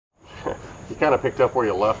You kind of picked up where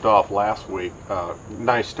you left off last week.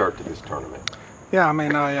 Nice start to this tournament. Yeah, I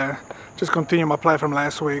mean, I just continue my play from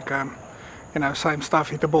last week. You know, same stuff,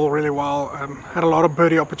 hit the ball really well, had a lot of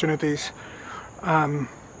birdie opportunities. You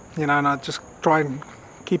know, and I just try and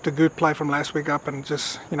keep the good play from last week up, and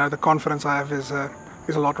just, you know, the confidence I have is a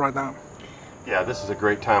lot right now. Yeah, this is a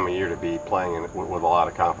great time of year to be playing with a lot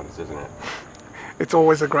of confidence, isn't it? It's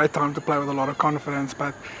always a great time to play with a lot of confidence,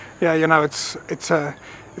 but yeah, you know, it's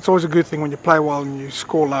always a good thing when you play well and you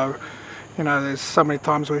score low. You know, there's so many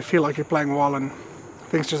times where you feel like you're playing well and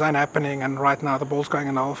things just ain't happening, and right now the ball's going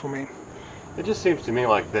in the hole for me. It just seems to me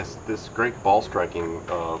like this great ball striking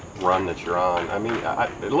run that you're on. I mean,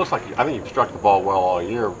 it looks like I think you've struck the ball well all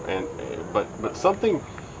year, but something,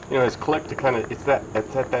 you know, has clicked to kind of it's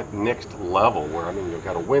at that next level where, I mean, you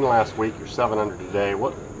got a win last week, you're 7 under today.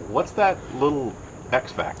 What's that little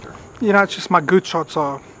X factor? You know, it's just my good shots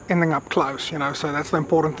are ending up close, you know, so that's the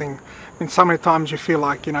important thing. I mean, so many times you feel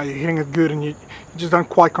like, you know, you're hitting it good and you just don't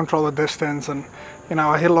quite control the distance, and, you know,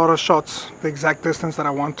 I hit a lot of shots the exact distance that I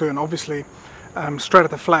want to, and obviously straight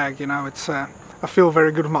at the flag, you know, it's I feel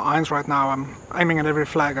very good with my irons right now. I'm aiming at every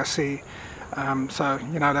flag I see, so,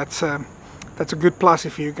 you know, that's a good plus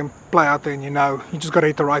if you can play out there and you know you just got to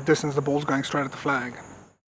hit the right distance, the ball's going straight at the flag.